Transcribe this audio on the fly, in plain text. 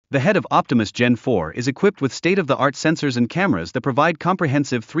The head of Optimus Gen 4 is equipped with state-of-the-art sensors and cameras that provide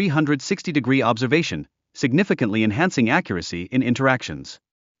comprehensive 360-degree observation, significantly enhancing accuracy in interactions.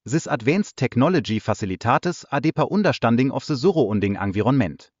 This advanced technology facilitates a deeper understanding of the surrounding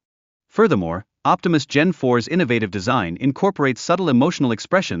environment. Furthermore, Optimus Gen 4's innovative design incorporates subtle emotional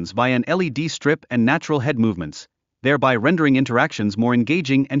expressions via an LED strip and natural head movements, thereby rendering interactions more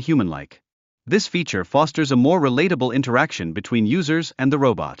engaging and human-like. This feature fosters a more relatable interaction between users and the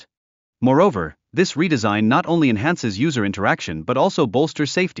robot. Moreover, this redesign not only enhances user interaction but also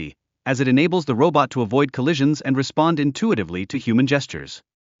bolsters safety, as it enables the robot to avoid collisions and respond intuitively to human gestures.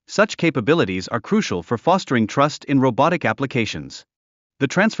 Such capabilities are crucial for fostering trust in robotic applications. The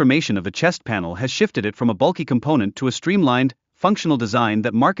transformation of the chest panel has shifted it from a bulky component to a streamlined, functional design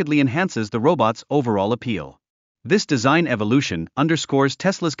that markedly enhances the robot's overall appeal. This design evolution underscores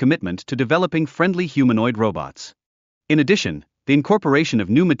Tesla's commitment to developing friendly humanoid robots. In addition, the incorporation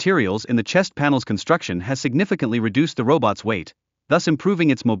of new materials in the chest panel's construction has significantly reduced the robot's weight, thus improving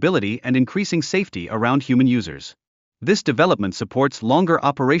its mobility and increasing safety around human users. This development supports longer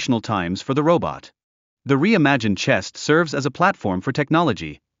operational times for the robot. The reimagined chest serves as a platform for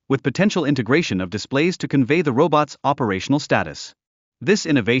technology, with potential integration of displays to convey the robot's operational status. This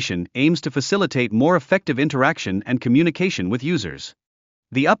innovation aims to facilitate more effective interaction and communication with users.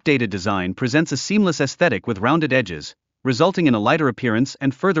 The updated design presents a seamless aesthetic with rounded edges, resulting in a lighter appearance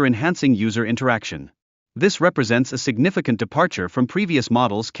and further enhancing user interaction. This represents a significant departure from previous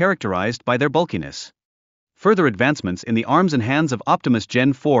models characterized by their bulkiness. Further advancements in the arms and hands of Optimus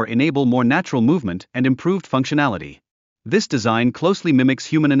Gen 4 enable more natural movement and improved functionality. This design closely mimics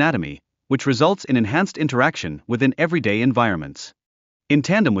human anatomy, which results in enhanced interaction within everyday environments. In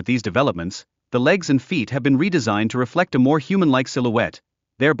tandem with these developments, the legs and feet have been redesigned to reflect a more human-like silhouette,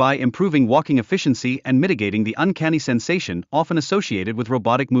 thereby improving walking efficiency and mitigating the uncanny sensation often associated with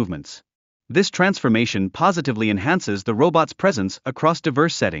robotic movements. This transformation positively enhances the robot's presence across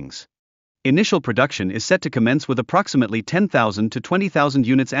diverse settings. Initial production is set to commence with approximately 10,000 to 20,000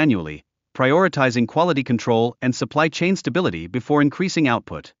 units annually, prioritizing quality control and supply chain stability before increasing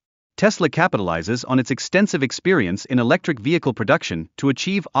output. Tesla capitalizes on its extensive experience in electric vehicle production to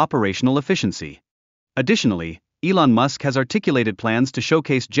achieve operational efficiency. Additionally, Elon Musk has articulated plans to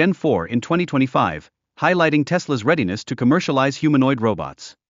showcase Gen 4 in 2025, highlighting Tesla's readiness to commercialize humanoid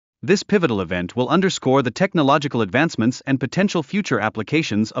robots. This pivotal event will underscore the technological advancements and potential future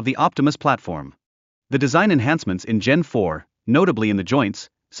applications of the Optimus platform. The design enhancements in Gen 4, notably in the joints,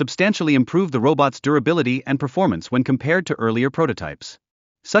 substantially improve the robot's durability and performance when compared to earlier prototypes.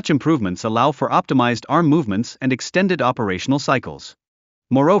 Such improvements allow for optimized arm movements and extended operational cycles.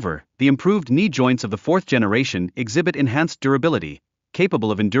 Moreover, the improved knee joints of the fourth generation exhibit enhanced durability,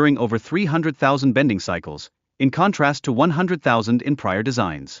 capable of enduring over 300,000 bending cycles, in contrast to 100,000 in prior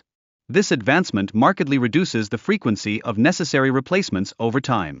designs. This advancement markedly reduces the frequency of necessary replacements over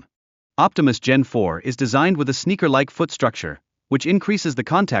time. Optimus Gen 4 is designed with a sneaker-like foot structure, which increases the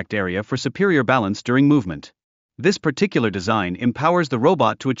contact area for superior balance during movement. This particular design empowers the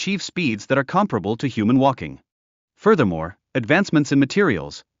robot to achieve speeds that are comparable to human walking. Furthermore, advancements in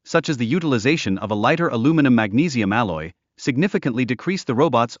materials, such as the utilization of a lighter aluminum-magnesium alloy, significantly decrease the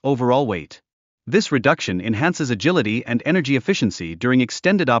robot's overall weight. This reduction enhances agility and energy efficiency during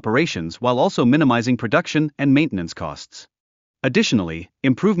extended operations while also minimizing production and maintenance costs. Additionally,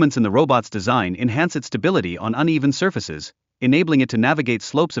 improvements in the robot's design enhance its stability on uneven surfaces, enabling it to navigate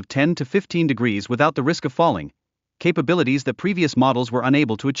slopes of 10 to 15 degrees without the risk of falling, capabilities that previous models were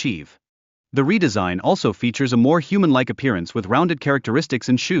unable to achieve. The redesign also features a more human-like appearance with rounded characteristics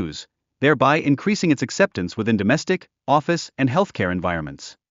in shoes, thereby increasing its acceptance within domestic, office, and healthcare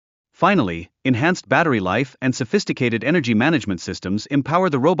environments. Finally, enhanced battery life and sophisticated energy management systems empower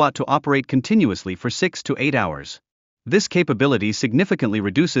the robot to operate continuously for 6 to 8 hours. This capability significantly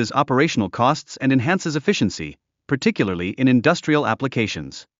reduces operational costs and enhances efficiency, particularly in industrial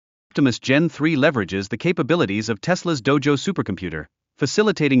applications. Optimus Gen 3 leverages the capabilities of Tesla's Dojo supercomputer,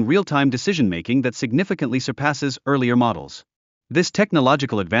 facilitating real-time decision-making that significantly surpasses earlier models. This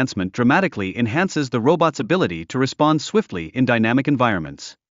technological advancement dramatically enhances the robot's ability to respond swiftly in dynamic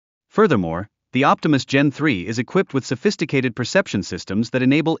environments. Furthermore, the Optimus Gen 3 is equipped with sophisticated perception systems that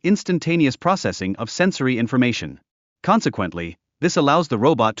enable instantaneous processing of sensory information. Consequently, this allows the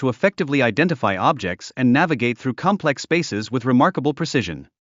robot to effectively identify objects and navigate through complex spaces with remarkable precision.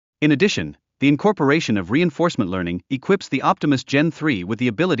 In addition, the incorporation of reinforcement learning equips the Optimus Gen 3 with the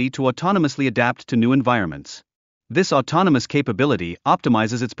ability to autonomously adapt to new environments. This autonomous capability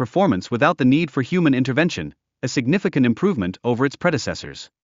optimizes its performance without the need for human intervention, a significant improvement over its predecessors.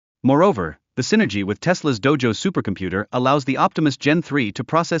 Moreover, The synergy with Tesla's Dojo supercomputer allows the Optimus Gen 3 to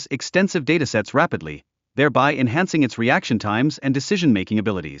process extensive datasets rapidly, thereby enhancing its reaction times and decision-making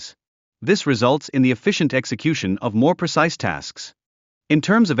abilities. This results in the efficient execution of more precise tasks. In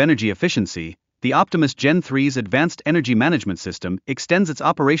terms of energy efficiency, the Optimus Gen 3's advanced energy management system extends its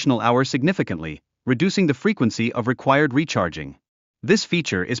operational hours significantly, reducing the frequency of required recharging. This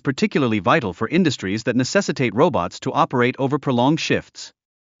feature is particularly vital for industries that necessitate robots to operate over prolonged shifts.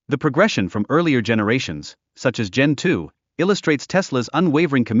 The progression from earlier generations, such as Gen 2, illustrates Tesla's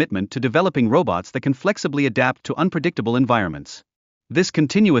unwavering commitment to developing robots that can flexibly adapt to unpredictable environments. This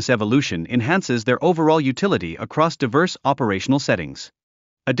continuous evolution enhances their overall utility across diverse operational settings.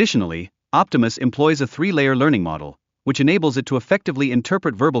 Additionally, Optimus employs a three-layer learning model, which enables it to effectively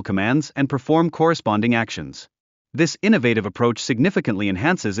interpret verbal commands and perform corresponding actions. This innovative approach significantly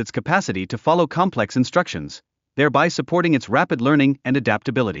enhances its capacity to follow complex instructions, thereby supporting its rapid learning and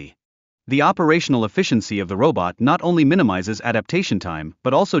adaptability. The operational efficiency of the robot not only minimizes adaptation time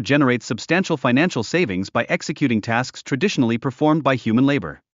but also generates substantial financial savings by executing tasks traditionally performed by human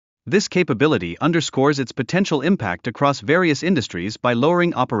labor. This capability underscores its potential impact across various industries by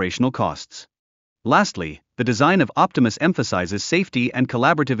lowering operational costs. Lastly, the design of Optimus emphasizes safety and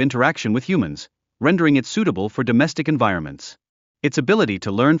collaborative interaction with humans, rendering it suitable for domestic environments. Its ability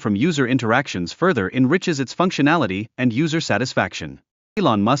to learn from user interactions further enriches its functionality and user satisfaction.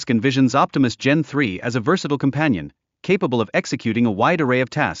 Elon Musk envisions Optimus Gen 3 as a versatile companion, capable of executing a wide array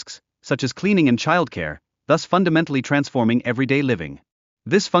of tasks, such as cleaning and childcare, thus fundamentally transforming everyday living.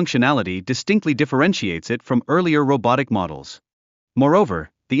 This functionality distinctly differentiates it from earlier robotic models.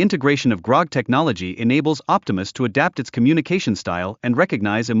 Moreover, the integration of Grog technology enables Optimus to adapt its communication style and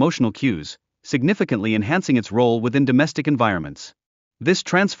recognize emotional cues, significantly enhancing its role within domestic environments. This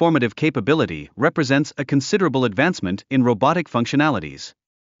transformative capability represents a considerable advancement in robotic functionalities.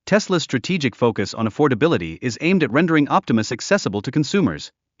 Tesla's strategic focus on affordability is aimed at rendering Optimus accessible to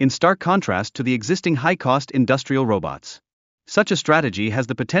consumers, in stark contrast to the existing high-cost industrial robots. Such a strategy has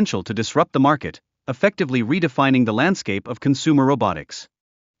the potential to disrupt the market, effectively redefining the landscape of consumer robotics.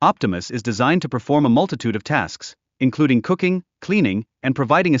 Optimus is designed to perform a multitude of tasks, including cooking, cleaning, and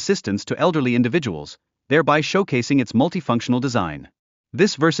providing assistance to elderly individuals, thereby showcasing its multifunctional design.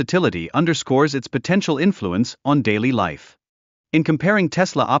 This versatility underscores its potential influence on daily life. In comparing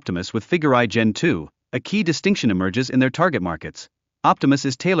Tesla Optimus with Figure Gen 2, a key distinction emerges in their target markets. Optimus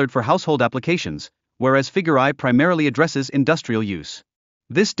is tailored for household applications, whereas Figure primarily addresses industrial use.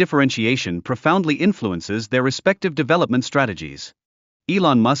 This differentiation profoundly influences their respective development strategies.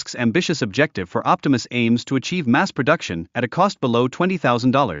 Elon Musk's ambitious objective for Optimus aims to achieve mass production at a cost below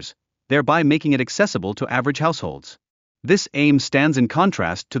 $20,000, thereby making it accessible to average households. This aim stands in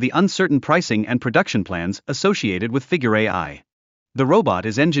contrast to the uncertain pricing and production plans associated with Figure AI. The robot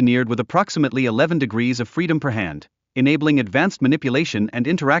is engineered with approximately 11 degrees of freedom per hand, enabling advanced manipulation and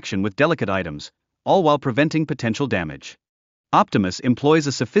interaction with delicate items, all while preventing potential damage. Optimus employs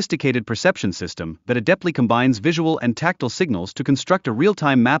a sophisticated perception system that adeptly combines visual and tactile signals to construct a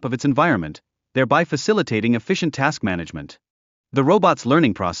real-time map of its environment, thereby facilitating efficient task management. The robot's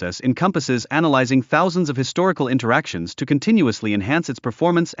learning process encompasses analyzing thousands of historical interactions to continuously enhance its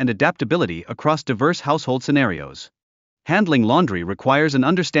performance and adaptability across diverse household scenarios. Handling laundry requires an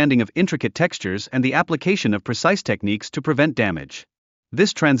understanding of intricate textures and the application of precise techniques to prevent damage.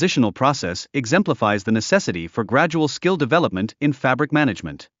 This transitional process exemplifies the necessity for gradual skill development in fabric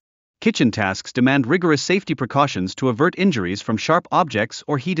management. Kitchen tasks demand rigorous safety precautions to avert injuries from sharp objects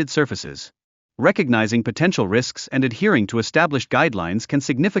or heated surfaces. Recognizing potential risks and adhering to established guidelines can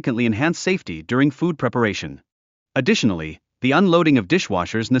significantly enhance safety during food preparation. Additionally, the unloading of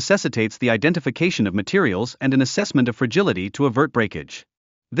dishwashers necessitates the identification of materials and an assessment of fragility to avert breakage.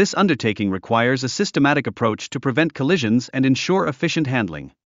 This undertaking requires a systematic approach to prevent collisions and ensure efficient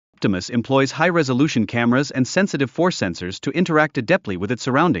handling. Optimus employs high-resolution cameras and sensitive force sensors to interact adeptly with its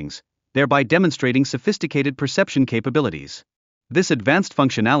surroundings, thereby demonstrating sophisticated perception capabilities. This advanced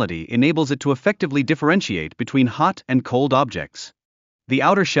functionality enables it to effectively differentiate between hot and cold objects. The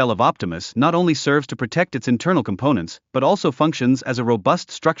outer shell of Optimus not only serves to protect its internal components but also functions as a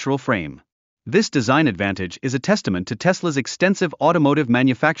robust structural frame. This design advantage is a testament to Tesla's extensive automotive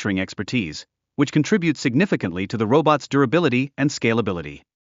manufacturing expertise, which contributes significantly to the robot's durability and scalability.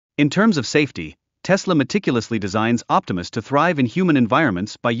 In terms of safety, Tesla meticulously designs Optimus to thrive in human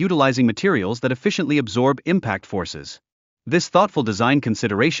environments by utilizing materials that efficiently absorb impact forces. This thoughtful design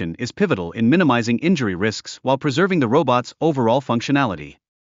consideration is pivotal in minimizing injury risks while preserving the robot's overall functionality.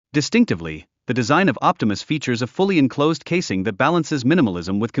 Distinctively, the design of Optimus features a fully enclosed casing that balances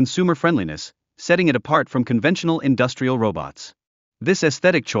minimalism with consumer friendliness, setting it apart from conventional industrial robots. This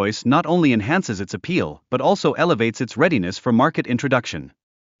aesthetic choice not only enhances its appeal but also elevates its readiness for market introduction.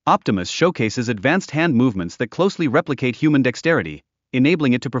 Optimus showcases advanced hand movements that closely replicate human dexterity,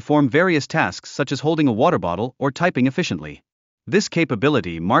 enabling it to perform various tasks such as holding a water bottle or typing efficiently. This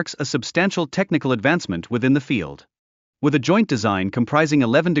capability marks a substantial technical advancement within the field. With a joint design comprising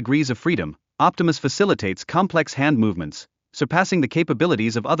 11 degrees of freedom, Optimus facilitates complex hand movements, surpassing the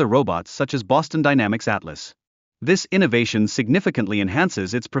capabilities of other robots such as Boston Dynamics Atlas. This innovation significantly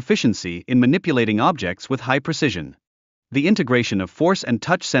enhances its proficiency in manipulating objects with high precision. The integration of force and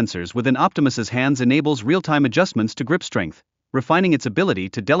touch sensors within Optimus's hands enables real-time adjustments to grip strength, refining its ability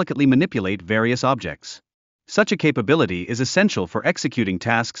to delicately manipulate various objects. Such a capability is essential for executing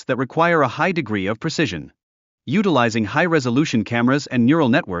tasks that require a high degree of precision. Utilizing high-resolution cameras and neural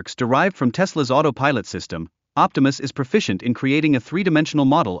networks derived from Tesla's autopilot system, Optimus is proficient in creating a three-dimensional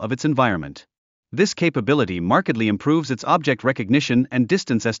model of its environment. This capability markedly improves its object recognition and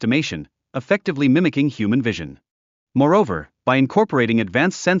distance estimation, effectively mimicking human vision. Moreover, by incorporating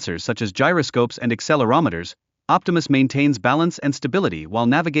advanced sensors such as gyroscopes and accelerometers, Optimus maintains balance and stability while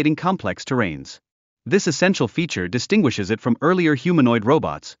navigating complex terrains. This essential feature distinguishes it from earlier humanoid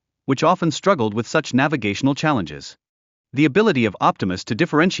robots, which often struggled with such navigational challenges. The ability of Optimus to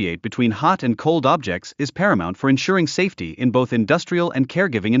differentiate between hot and cold objects is paramount for ensuring safety in both industrial and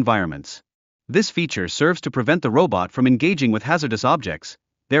caregiving environments. This feature serves to prevent the robot from engaging with hazardous objects,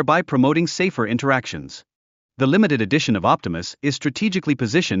 thereby promoting safer interactions. The limited edition of Optimus is strategically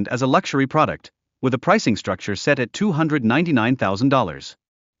positioned as a luxury product, with a pricing structure set at $299,000.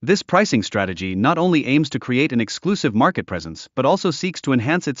 This pricing strategy not only aims to create an exclusive market presence but also seeks to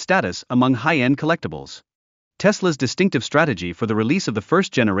enhance its status among high-end collectibles. Tesla's distinctive strategy for the release of the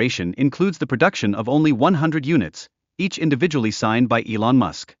first generation includes the production of only 100 units, each individually signed by Elon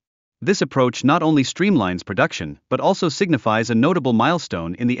Musk. This approach not only streamlines production but also signifies a notable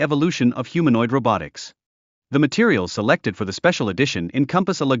milestone in the evolution of humanoid robotics. The materials selected for the special edition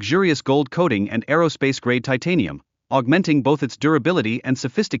encompass a luxurious gold coating and aerospace-grade titanium, augmenting both its durability and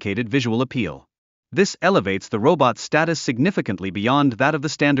sophisticated visual appeal. This elevates the robot's status significantly beyond that of the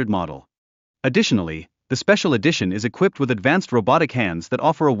standard model. Additionally, the special edition is equipped with advanced robotic hands that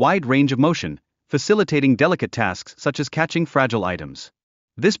offer a wide range of motion, facilitating delicate tasks such as catching fragile items.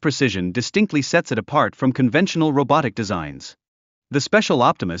 This precision distinctly sets it apart from conventional robotic designs. The Special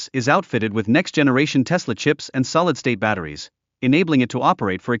Optimus is outfitted with next-generation Tesla chips and solid-state batteries, enabling it to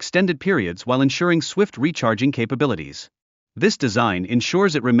operate for extended periods while ensuring swift recharging capabilities. This design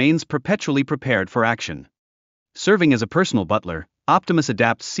ensures it remains perpetually prepared for action. Serving as a personal butler, Optimus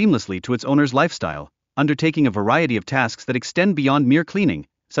adapts seamlessly to its owner's lifestyle, undertaking a variety of tasks that extend beyond mere cleaning,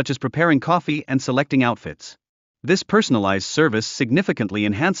 such as preparing coffee and selecting outfits. This personalized service significantly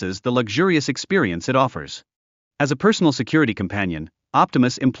enhances the luxurious experience it offers. As a personal security companion,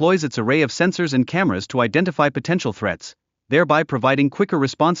 Optimus employs its array of sensors and cameras to identify potential threats, thereby providing quicker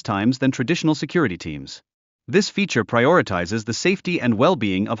response times than traditional security teams. This feature prioritizes the safety and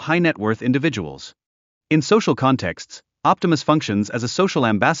well-being of high-net-worth individuals. In social contexts, Optimus functions as a social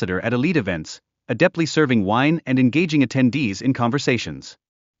ambassador at elite events, adeptly serving wine and engaging attendees in conversations.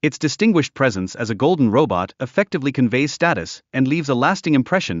 Its distinguished presence as a golden robot effectively conveys status and leaves a lasting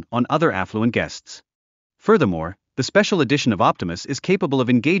impression on other affluent guests. Furthermore, the special edition of Optimus is capable of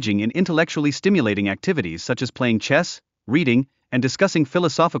engaging in intellectually stimulating activities such as playing chess, reading, and discussing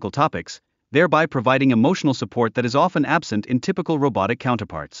philosophical topics, thereby providing emotional support that is often absent in typical robotic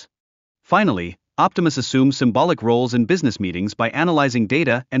counterparts. Finally, Optimus assumes symbolic roles in business meetings by analyzing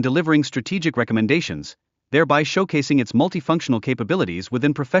data and delivering strategic recommendations, thereby showcasing its multifunctional capabilities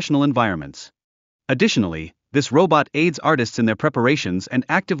within professional environments. Additionally, this robot aids artists in their preparations and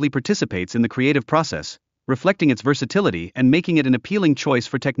actively participates in the creative process, reflecting its versatility and making it an appealing choice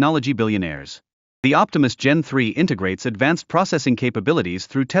for technology billionaires. The Optimus Gen 3 integrates advanced processing capabilities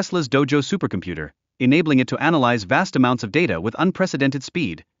through Tesla's Dojo supercomputer, enabling it to analyze vast amounts of data with unprecedented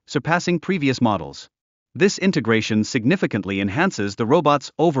speed, surpassing previous models. This integration significantly enhances the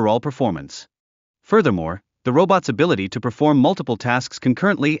robot's overall performance. Furthermore, the robot's ability to perform multiple tasks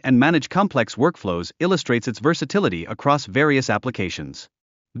concurrently and manage complex workflows illustrates its versatility across various applications.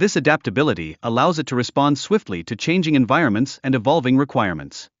 This adaptability allows it to respond swiftly to changing environments and evolving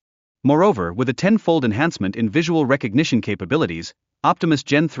requirements. Moreover, with a tenfold enhancement in visual recognition capabilities, Optimus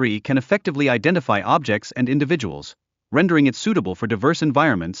Gen 3 can effectively identify objects and individuals, rendering it suitable for diverse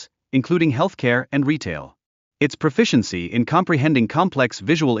environments, including healthcare and retail. Its proficiency in comprehending complex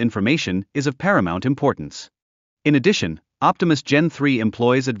visual information is of paramount importance. In addition, Optimus Gen 3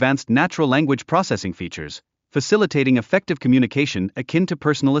 employs advanced natural language processing features, facilitating effective communication akin to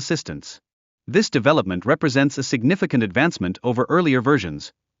personal assistants. This development represents a significant advancement over earlier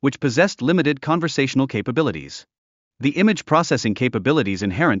versions, which possessed limited conversational capabilities. The image processing capabilities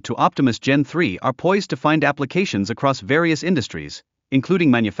inherent to Optimus Gen 3 are poised to find applications across various industries,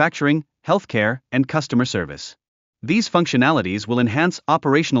 including manufacturing, healthcare, and customer service. These functionalities will enhance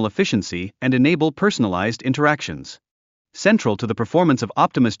operational efficiency and enable personalized interactions. Central to the performance of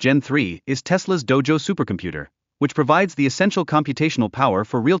Optimus Gen 3 is Tesla's Dojo supercomputer, which provides the essential computational power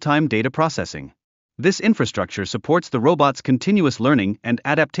for real-time data processing. This infrastructure supports the robot's continuous learning and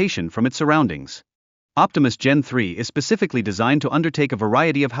adaptation from its surroundings. Optimus Gen 3 is specifically designed to undertake a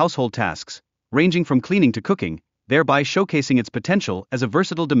variety of household tasks, ranging from cleaning to cooking, thereby showcasing its potential as a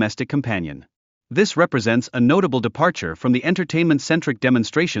versatile domestic companion. This represents a notable departure from the entertainment-centric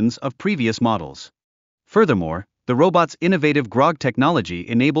demonstrations of previous models. Furthermore, the robot's innovative GROG technology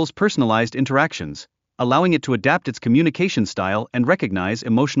enables personalized interactions, allowing it to adapt its communication style and recognize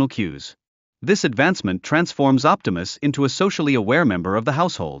emotional cues. This advancement transforms Optimus into a socially aware member of the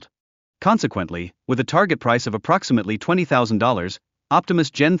household. Consequently, with a target price of approximately $20,000, Optimus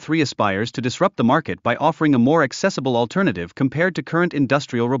Gen 3 aspires to disrupt the market by offering a more accessible alternative compared to current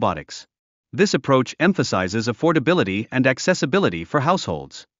industrial robotics. This approach emphasizes affordability and accessibility for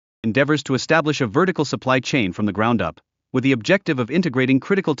households. Endeavors to establish a vertical supply chain from the ground up, with the objective of integrating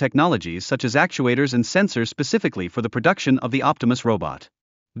critical technologies such as actuators and sensors specifically for the production of the Optimus robot.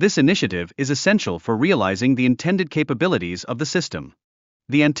 This initiative is essential for realizing the intended capabilities of the system.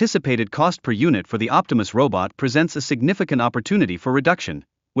 The anticipated cost per unit for the Optimus robot presents a significant opportunity for reduction,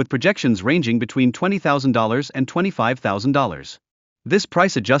 with projections ranging between $20,000 and $25,000. This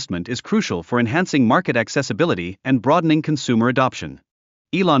price adjustment is crucial for enhancing market accessibility and broadening consumer adoption.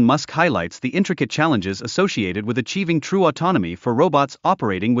 Elon Musk highlights the intricate challenges associated with achieving true autonomy for robots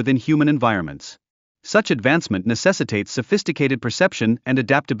operating within human environments. Such advancement necessitates sophisticated perception and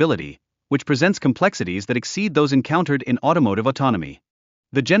adaptability, which presents complexities that exceed those encountered in automotive autonomy.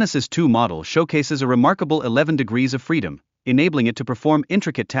 The Genesis 2 model showcases a remarkable 11 degrees of freedom, enabling it to perform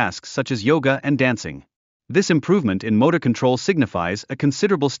intricate tasks such as yoga and dancing. This improvement in motor control signifies a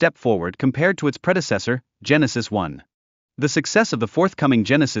considerable step forward compared to its predecessor, Genesis 1. The success of the forthcoming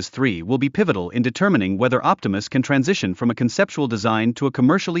Genesis 3 will be pivotal in determining whether Optimus can transition from a conceptual design to a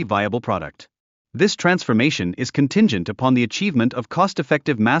commercially viable product. This transformation is contingent upon the achievement of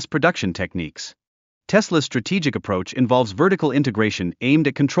cost-effective mass production techniques. Tesla's strategic approach involves vertical integration aimed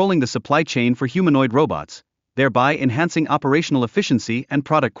at controlling the supply chain for humanoid robots, thereby enhancing operational efficiency and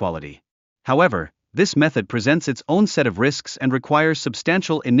product quality. However, this method presents its own set of risks and requires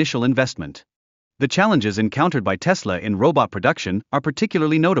substantial initial investment. The challenges encountered by Tesla in robot production are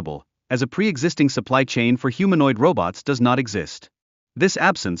particularly notable, as a pre-existing supply chain for humanoid robots does not exist. This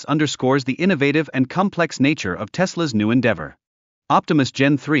absence underscores the innovative and complex nature of Tesla's new endeavor. Optimus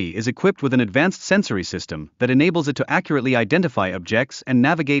Gen 3 is equipped with an advanced sensory system that enables it to accurately identify objects and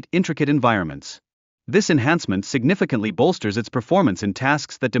navigate intricate environments. This enhancement significantly bolsters its performance in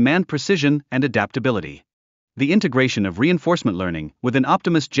tasks that demand precision and adaptability. The integration of reinforcement learning within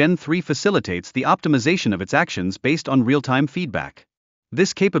Optimus Gen 3 facilitates the optimization of its actions based on real-time feedback.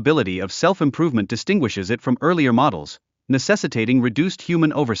 This capability of self-improvement distinguishes it from earlier models, necessitating reduced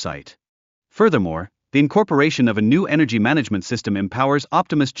human oversight. Furthermore, the incorporation of a new energy management system empowers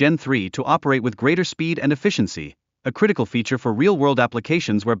Optimus Gen 3 to operate with greater speed and efficiency, a critical feature for real-world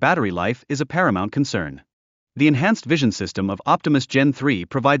applications where battery life is a paramount concern. The enhanced vision system of Optimus Gen 3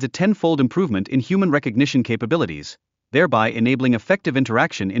 provides a tenfold improvement in human recognition capabilities, thereby enabling effective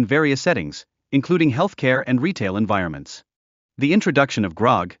interaction in various settings, including healthcare and retail environments. The introduction of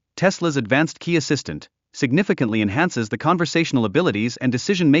GROG, Tesla's advanced key assistant, significantly enhances the conversational abilities and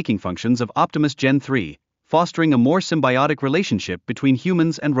decision-making functions of Optimus Gen 3, fostering a more symbiotic relationship between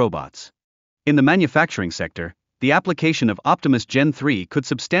humans and robots. In the manufacturing sector, the application of Optimus Gen 3 could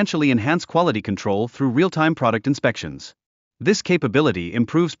substantially enhance quality control through real-time product inspections. This capability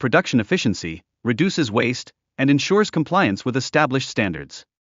improves production efficiency, reduces waste, and ensures compliance with established standards.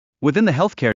 Within the healthcare